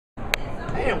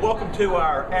And welcome to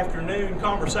our afternoon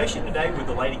conversation today with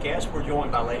the Lady Cats. We're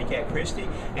joined by Lady Cat Christy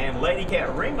and Lady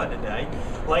Cat Rima today.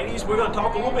 Ladies, we're going to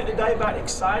talk a little bit today about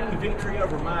exciting victory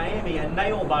over Miami, a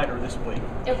nail biter this week.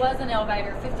 It was a nail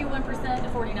biter, 51% to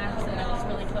 49%. It was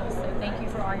really close. So thank you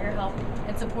for all your help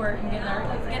and support and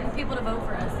getting people to vote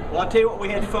for us. Well, I tell you what, we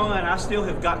had fun. I still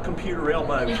have got computer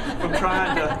elbow from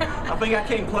trying to. I think I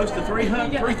came close to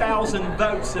 3,000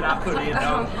 votes that I put in.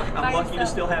 I'm lucky to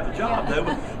still have a job though.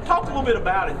 But talk a little bit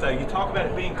about it though. You talk about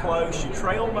it being close. You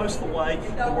trailed most of the way,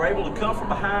 but were able to come from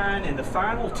behind in the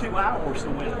final 2 hours to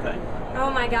win the thing. Oh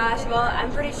my gosh, well,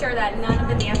 I'm pretty sure that none of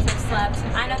the dancers slept.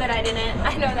 I know that I didn't.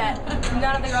 I know that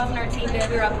none of the girls on our team did.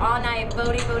 We were up all night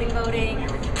voting,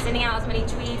 sending out as many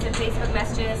tweets and Facebook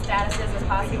messages, statuses as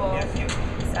possible.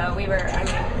 So we were,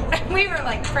 we were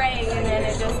like praying, and then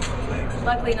it just,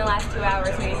 luckily in the last 2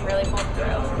 hours, we really pulled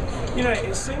through. You know,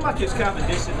 it seemed like it's kind of a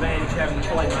disadvantage having to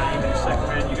play Miami in the second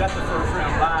round. You got the first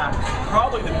round bye.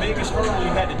 Probably the biggest hurdle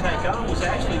you had to take on was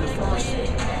actually the first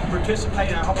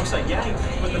participating, I almost say game,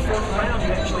 but the first round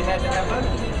you actually had to have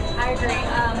voted. I agree.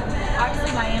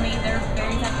 Obviously Miami, they're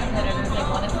very tough competitors.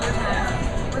 They've won it 4 times.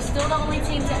 We're still the only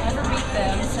team to ever beat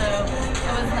them, so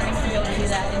it was nice to be able to do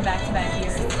that in back-to-back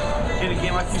years. And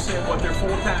again, like you said, they're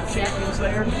 4-time champions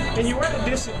there. And you were at a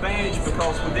disadvantage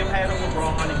because with them having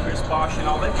LeBron and Chris Bosh and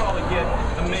all, they probably get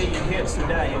 1 million hits a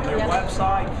day on their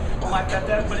website, like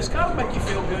that. But it's got to make you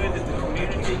feel good that the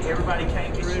community, everybody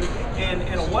came through. And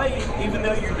in a way, even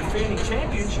though you're defending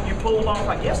champions, you pulled off,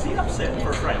 I guess, the upset in the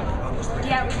first round.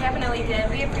 Yeah, we definitely did.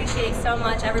 We appreciate so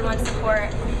much everyone's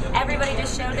support. Everybody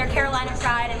just showed their Carolina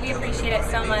pride, and we appreciate it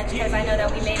so much because I know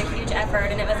that we made a huge effort,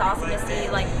 and it was awesome to see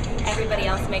like everybody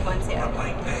else make one too.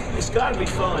 It's got to be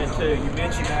fun too. You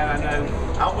mentioned that. I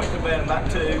know I went to bed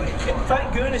about 2. And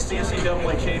thank goodness the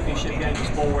NCAA championship game was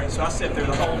boring, so I sat there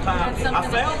the whole time. I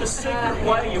found a secret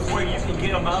way of where you can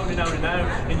get them on and on and on,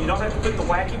 and you don't have to put the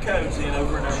wacky codes in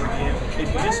over and over again.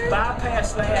 If you just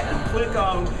bypass that and click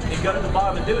on and go to the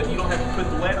bottom and do it, you don't have to put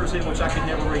the letters in, which I could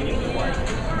never read anyway.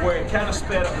 Where it kind of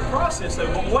sped up the process though.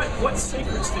 But what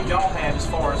secrets do y'all have as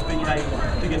far as being able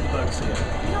to get the votes in?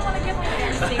 You don't want to give away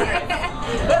your secrets.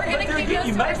 But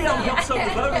you maybe I'll help some of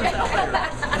the voters out there.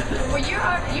 Well,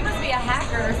 you must be a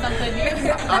hacker or something.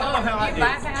 I don't know how I did. You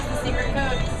bypass the secret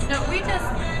code. No, we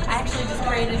actually just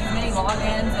created as many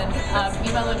logins and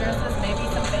email addresses, maybe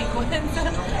some fake ones.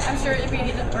 I'm sure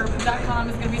 .com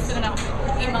is going to be sending out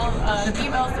emails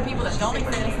to people that don't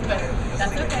exist, but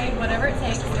that's okay. Whatever it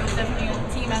takes. It was definitely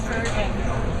a team effort, and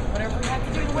whatever we have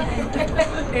to do to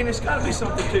win. And it's got to be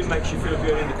something too makes you feel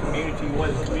good in the community,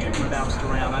 where the community bounced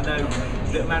around. I know,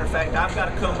 that matter of fact, I've got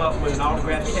to come up with an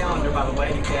autographed calendar by the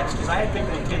Lady Cats because I had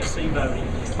people in Tennessee voting.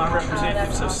 My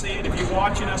representative, so Sid, if you're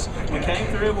watching us, we came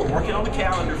through. We're working on the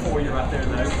calendar for you right there,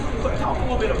 though. But talk a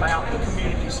little bit about the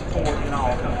community support and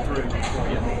all coming through for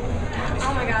you.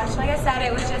 Oh my gosh, like I said,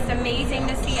 it was just amazing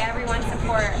to see everyone's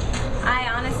support. I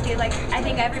honestly, I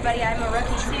think everybody, I'm a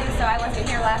rookie too, so I wasn't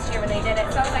here last year when they did it.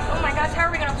 So I was like, oh my gosh, how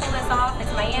are we going to pull this off?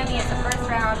 It's Miami, it's the first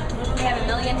round. They have 1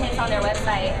 million hits on their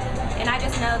website. And I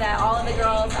just know that all of the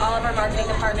girls, all of our marketing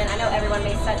department, I know everyone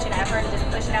made such an effort to just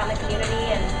push it out in the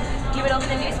community. And you would open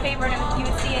the newspaper and you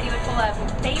would see it, you would pull up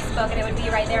Facebook and it would be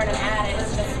right there in an ad. It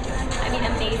was just,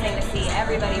 amazing to see.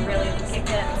 Everybody really kicked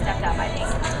it and stepped up, I think.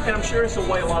 And I'm sure it's the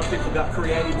way a lot of people got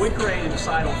creative. We created a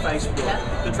site on Facebook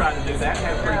to try to do that.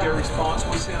 Had a pretty good response.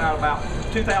 We sent out about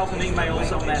 2,000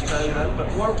 emails on that though. But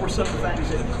what were some of the things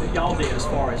that y'all did as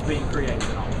far as being creative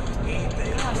and all?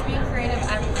 Gosh, being creative,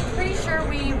 I'm pretty sure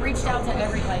we reached out to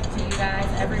to you guys,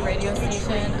 every radio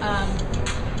station.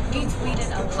 We tweeted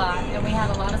a lot, and we had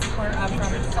a lot of support from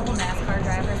a couple NASCAR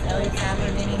drivers, Elliott Sadler,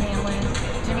 Denny Hamlin,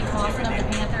 Jimmy Clausen of the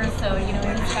Panthers. So, he's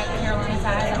got Carolina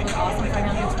ties. That was awesome for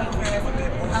him to tweet for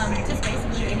us. Just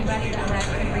basically anybody that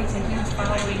could reach a huge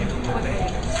following quickly.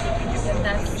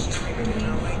 That's really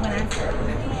when I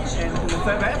started. And the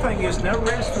bad thing is no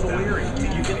rest for the weary.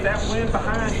 You get that win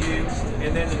behind you,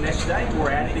 and then the next day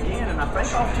we're at it again. And I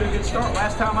think off to a good start.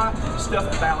 Last time I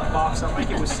stuffed the ballot box, I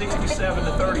think it was 67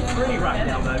 to 33 right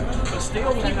now, though. But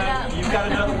still, you've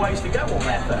got another ways to go on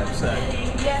that, though. So.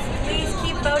 Yes, please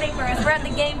keep voting for us. We're at the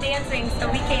game dancing, so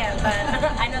we can't. But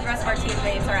I know the rest of our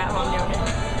teammates are at home doing it.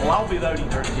 Well, I'll be voting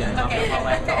during the game. Okay. I'll have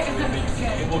my laptop with me,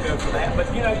 and we'll go for that. But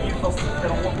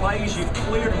you've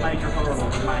cleared a major hurdle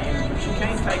in Miami, but you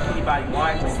can't take anybody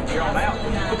lightly from here on out.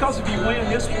 Because if you win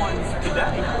this one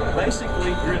today,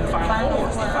 basically you're in the Final Four.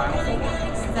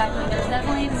 Exactly. There's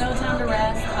definitely no time to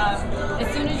rest. As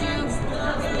soon as you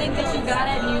think that you got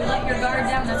it and you let your guard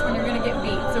down, that's when you're going to get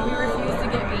beat. So we refuse to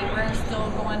get beat. We're still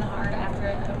going hard after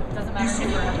it. It doesn't matter who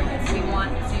we're up against. We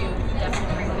want to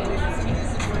definitely bring this team.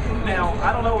 now,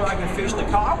 I don't know what I can officially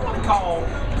call. I want to call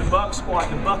the Buck Squad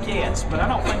the Buckettes, but I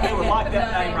don't think they would like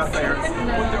that name right there.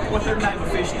 What their name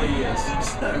officially is.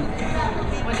 So,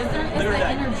 What is their? It's the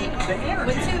name. energy. The energy.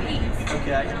 With 2 E's.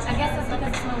 Okay. I guess it's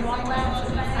because it's Milwaukee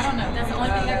Labs. I don't know. That's the only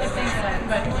thing I can think of.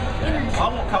 But energy. I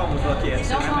won't call them the Buckettes.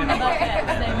 Don't call them the Buckettes.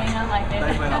 They may not like it.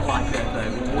 They may not like that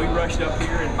though. When we rushed up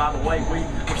here, and by the way, we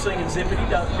were singing Zippity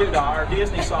Doo Dah, our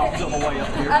Disney songs on the way up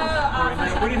here.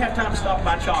 We didn't have time to stop and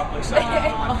buy chocolate, so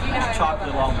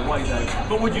chocolate along the way though.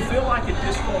 But would you feel like at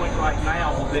this point right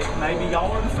now that maybe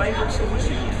y'all are the favorites to win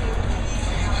again?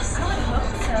 I would hope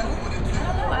so. I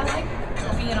don't know. I like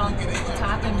being on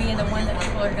top and being the one that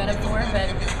people are gunning for, but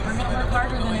we're going to work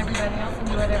harder than everybody else and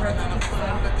do whatever it takes. So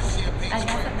I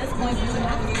guess at this point we would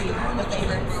have to be the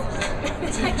favorites.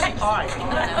 All right.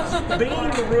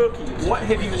 Being the rookie, what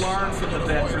have you learned from the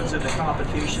veterans in the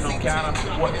competition on kind of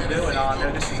what you're doing? I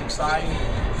know this is exciting.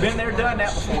 Been there, done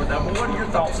that before though, but what are your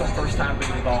thoughts on first time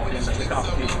being involved in the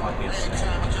competition like this?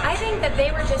 I think that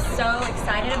they were just so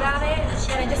excited about it,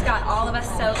 and it just got all of us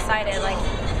so excited. Like,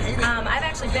 I've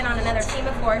actually been on another team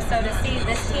before, so to see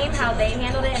this team, how they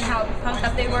handled it and how pumped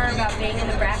up they were about being in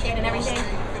the bracket and everything,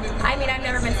 I mean, I've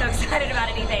never been so excited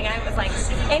about anything. I was like,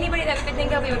 anybody that we could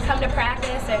think of, we would come to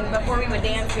practice, and before we would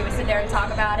dance, we would sit there and talk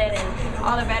about it, and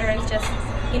all the veterans just,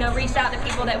 you know, reached out to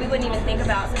people that we wouldn't even think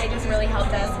about, so they just really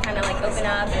helped us kind of like open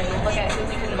up and look at who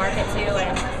we can market to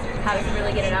and how we can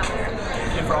really get it out there.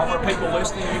 And for all our people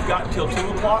listening, you've got until 2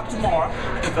 o'clock tomorrow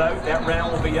to vote. That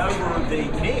round will be over. The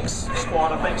Knicks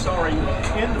squad, I think, sorry,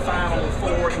 in the Final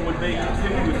Four, it would be who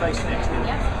you would face next.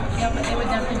 Yeah, but it would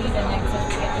definitely be the next if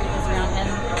we get through this round. And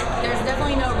there's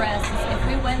definitely no rest. If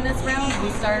we win this round,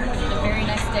 we start the very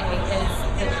next day is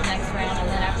the next round. And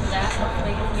then after that,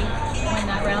 hopefully if we win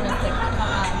that round, it's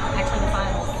actually the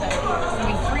finals. So it's going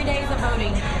to be 3 days of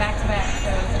voting back to back.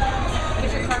 So get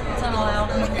your carpal tunnel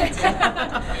out.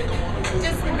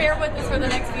 Just bear with us for the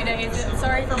next few days.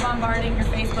 Sorry for bombarding your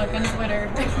Facebook and Twitter.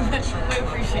 We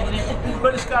appreciate it.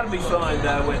 But it's got to be fun,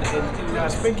 though, and you know,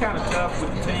 it's been kind of tough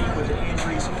with the team, with the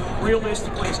injuries.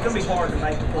 Realistically, it's going to be hard to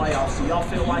make the playoffs. Do y'all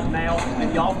feel like now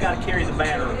that y'all got to carry the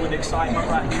banner with excitement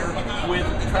right here, with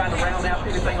trying to round out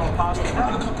everything on a positive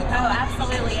note? Oh,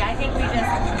 absolutely. I think we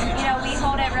just, you know, we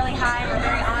hold it really high. We're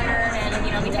very honored, and,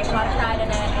 you know, we take a lot of pride in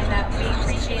it, and that we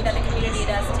appreciate that the community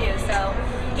does too. So,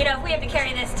 you know, if we have to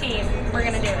carry this team, we're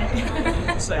going to do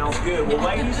it. Sounds good. Well,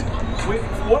 ladies,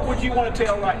 what would you want to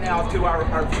tell right now to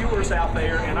our viewers out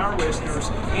there and our listeners?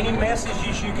 Any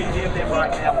messages you can give them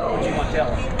right now? What would you want to tell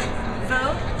them?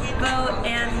 Vote, vote,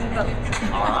 and vote.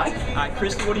 All right. All right,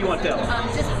 Christy, what do you want to tell them?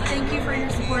 Just thank you for your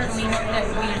support. We hope that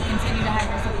we continue to have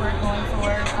your support going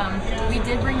forward. We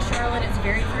did bring Charlotte its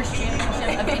very first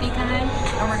championship of any kind,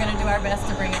 and we're going to do our best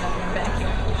to bring it up back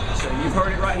here. So you've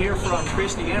heard it right here from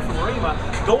Christy and from Rima.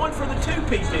 Going for the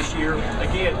 2-peat this year.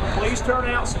 Again, please turn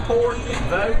out, support, and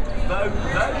vote, vote,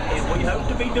 vote. And we hope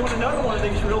to be doing another one of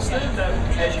these real soon, though,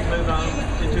 as you move on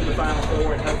into the Final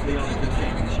Four and hopefully on to the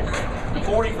championship round.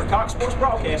 Reporting for Cox Sports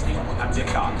Broadcasting, I'm Dick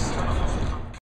Cox.